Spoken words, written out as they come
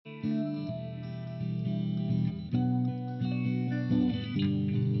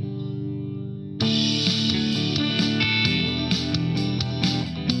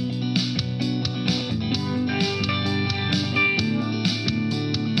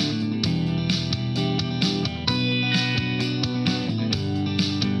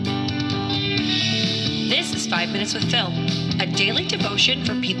5 Minutes with Phil, a daily devotion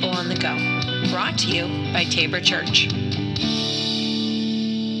for people on the go. Brought to you by Tabor Church.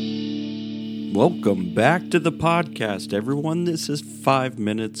 Welcome back to the podcast, everyone. This is 5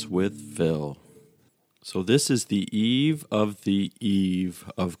 Minutes with Phil. So this is the eve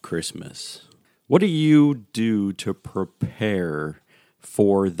of Christmas. What do you do to prepare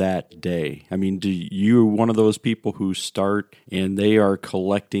for that day? I mean, do you one of those people who start and they are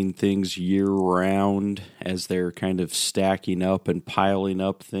collecting things year round as they're kind of stacking up and piling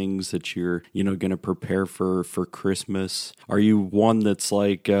up things that you're, going to prepare for Christmas? Are you one that's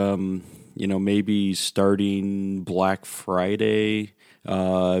like, maybe starting Black Friday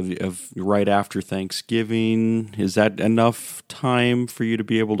of right after Thanksgiving? Is that enough time for you to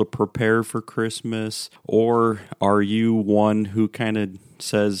be able to prepare for Christmas? Or are you one who kind of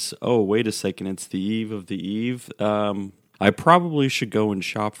says, oh, wait a second, it's the eve of the eve. I probably should go and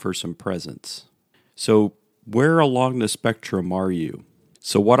shop for some presents. So where along the spectrum are you?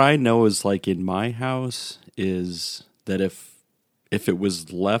 So what I know is, like, in my house is that if it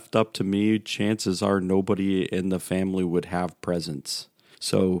was left up to me, chances are nobody in the family would have presents.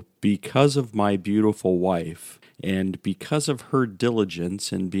 So because of my beautiful wife and because of her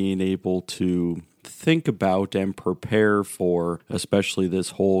diligence in being able to think about and prepare for, especially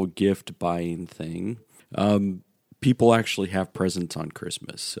this whole gift buying thing, people actually have presents on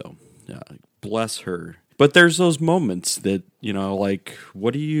Christmas. So bless her. But there's those moments that, like,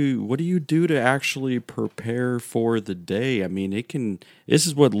 what do you do to actually prepare for the day? I mean, this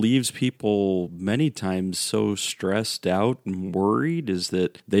is what leaves people many times so stressed out and worried, is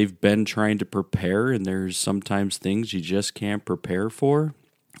that they've been trying to prepare and there's sometimes things you just can't prepare for.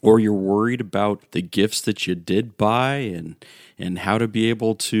 Or you're worried about the gifts that you did buy and how to be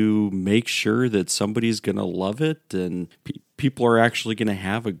able to make sure that somebody's going to love it and people are actually going to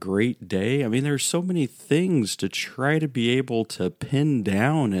have a great day. I mean, there's so many things to try to be able to pin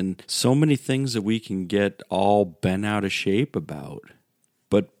down and so many things that we can get all bent out of shape about.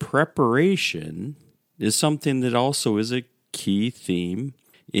 But preparation is something that also is a key theme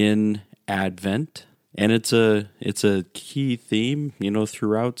in Advent. And it's a key theme,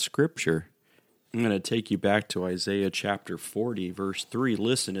 throughout Scripture. I'm going to take you back to Isaiah chapter 40, verse 3.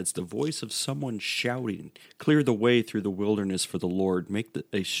 Listen, it's the voice of someone shouting, "Clear the way through the wilderness for the Lord. Make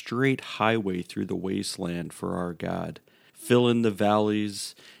a straight highway through the wasteland for our God. Fill in the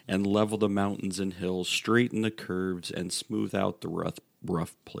valleys and level the mountains and hills. Straighten the curves and smooth out the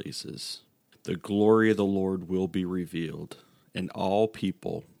rough places. The glory of the Lord will be revealed, and all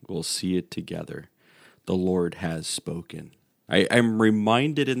people will see it together. The Lord has spoken." I'm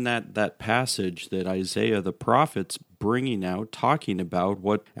reminded in that passage that Isaiah the prophet's bringing out, talking about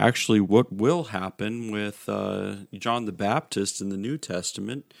what will happen with John the Baptist in the New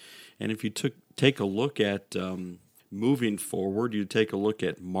Testament. And if you take a look at moving forward, you take a look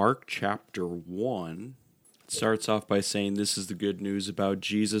at Mark chapter 1. Starts off by saying, "This is the good news about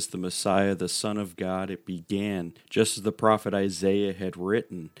Jesus, the Messiah, the Son of God. It began just as the prophet Isaiah had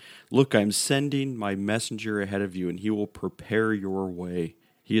written. Look, I'm sending my messenger ahead of you, and he will prepare your way.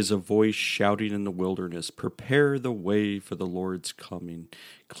 He is a voice shouting in the wilderness, prepare the way for the Lord's coming.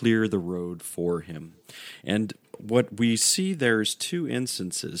 Clear the road for him." And what we see, there's two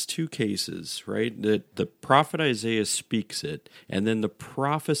cases, right? That the prophet Isaiah speaks it, and then the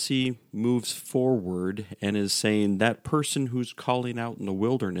prophecy moves forward and is saying that person who's calling out in the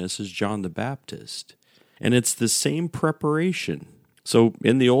wilderness is John the Baptist. And it's the same preparation. So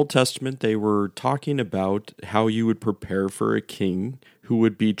in the Old Testament, they were talking about how you would prepare for a king who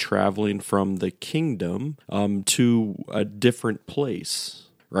would be traveling from the kingdom to a different place.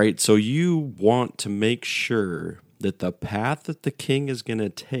 Right, so you want to make sure that the path that the king is going to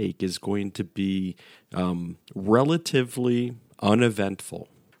take is going to be relatively uneventful.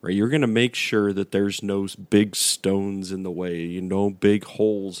 Right, you're going to make sure that there's no big stones in the way, no big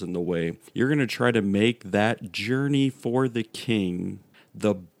holes in the way. You're going to try to make that journey for the king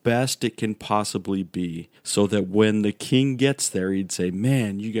the best it can possibly be, so that when the king gets there, he'd say,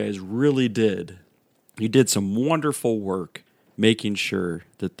 "Man, you guys really did. You did some wonderful work making sure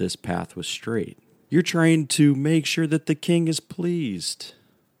that this path was straight." You're trying to make sure that the king is pleased.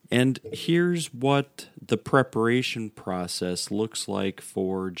 And here's what the preparation process looks like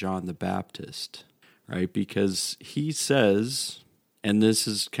for John the Baptist, right? Because he says, and this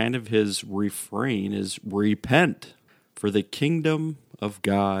is kind of his refrain, is repent, for the kingdom of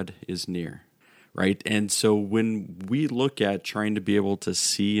God is near. right? And so when we look at trying to be able to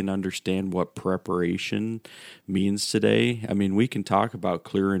see and understand what preparation means today, I mean, we can talk about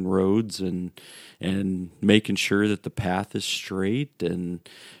clearing roads and making sure that the path is straight and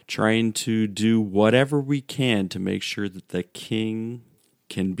trying to do whatever we can to make sure that the king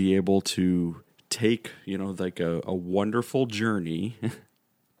can be able to take, like a wonderful journey.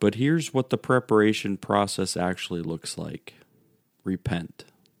 But here's what the preparation process actually looks like. Repent.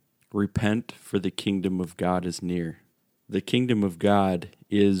 Repent, for the kingdom of God is near. The kingdom of God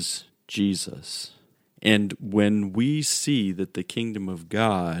is Jesus. And when we see that the kingdom of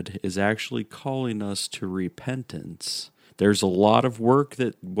God is actually calling us to repentance, there's a lot of work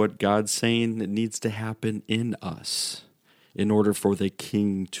that what God's saying that needs to happen in us in order for the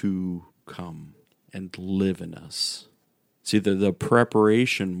king to come and live in us. See, the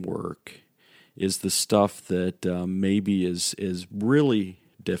preparation work is the stuff that maybe is really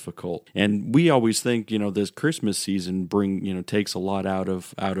difficult. And we always think, this Christmas season takes a lot out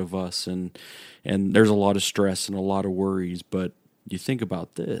of us, and there's a lot of stress and a lot of worries. But you think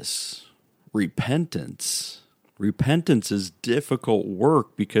about this, repentance. Repentance is difficult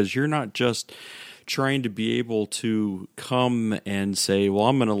work because you're not just trying to be able to come and say, well,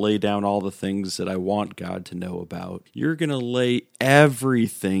 I'm going to lay down all the things that I want God to know about. You're going to lay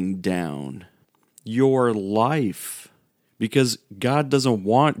everything down, your life, because God doesn't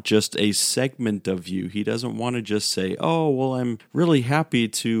want just a segment of you. He doesn't want to just say, oh, well, I'm really happy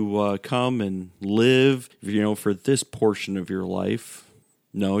to come and live, for this portion of your life.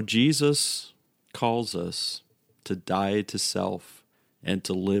 No, Jesus calls us to die to self and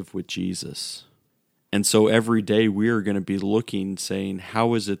to live with Jesus. And so every day we are going to be looking, saying,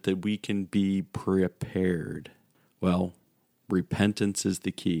 how is it that we can be prepared? Well, repentance is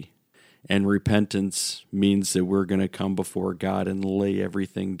the key. And repentance means that we're going to come before God and lay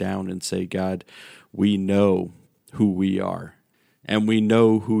everything down and say, God, we know who we are, and we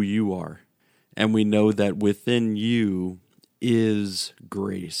know who you are, and we know that within you is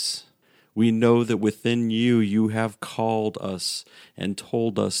grace. We know that within you, you have called us and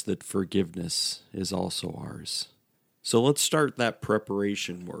told us that forgiveness is also ours. So let's start that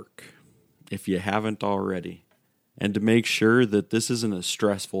preparation work, if you haven't already. And to make sure that this isn't a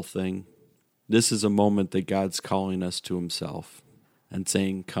stressful thing, this is a moment that God's calling us to himself and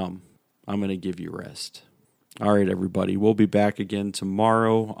saying, come, I'm going to give you rest. All right, everybody, we'll be back again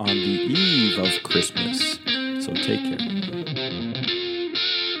tomorrow on the eve of Christmas. So take care.